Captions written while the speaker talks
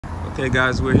Okay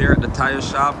guys, we're here at the tire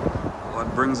shop.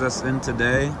 What brings us in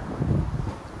today,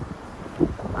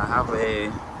 I have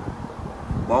a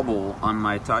bubble on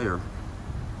my tire.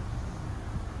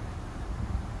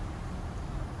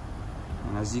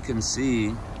 And as you can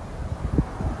see,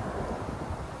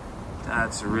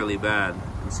 that's really bad.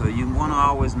 And so you want to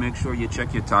always make sure you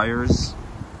check your tires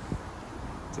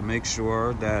to make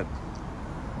sure that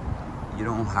you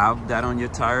don't have that on your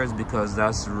tires, because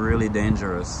that's really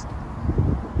dangerous.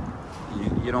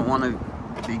 You don't want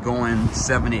to be going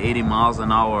 70, 80 miles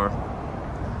an hour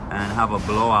and have a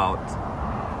blowout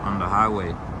on the highway.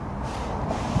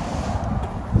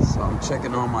 So I'm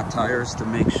checking on my tires to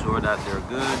make sure that they're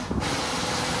good.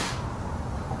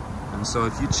 And so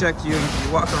if you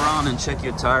walk around and check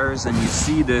your tires and you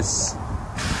see this,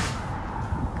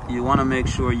 you want to make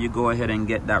sure you go ahead and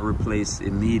get that replaced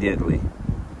immediately,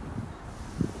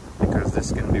 because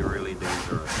this can be really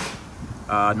dangerous.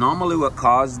 Normally what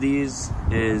causes these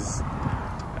is,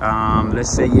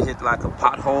 let's say you hit like a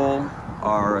pothole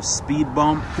or a speed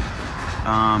bump.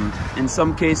 In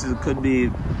some cases it could be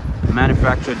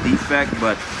manufacturer defect,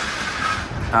 but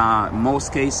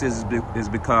most cases is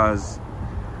because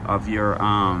of your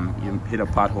you hit a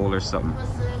pothole or something.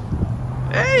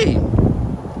 Hey!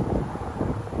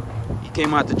 He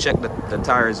came out to check the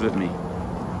tires with me.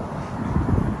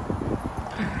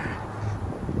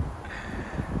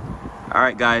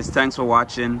 Alright guys, thanks for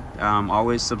watching.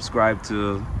 Always subscribe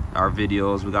to our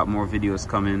videos. We got more videos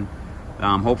coming.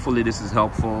 Hopefully this is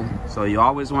helpful. So you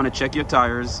always want to check your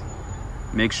tires.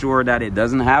 Make sure that it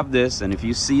doesn't have this, and if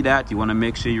you see that, you want to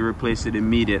make sure you replace it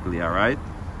immediately. Alright,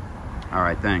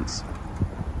 thanks.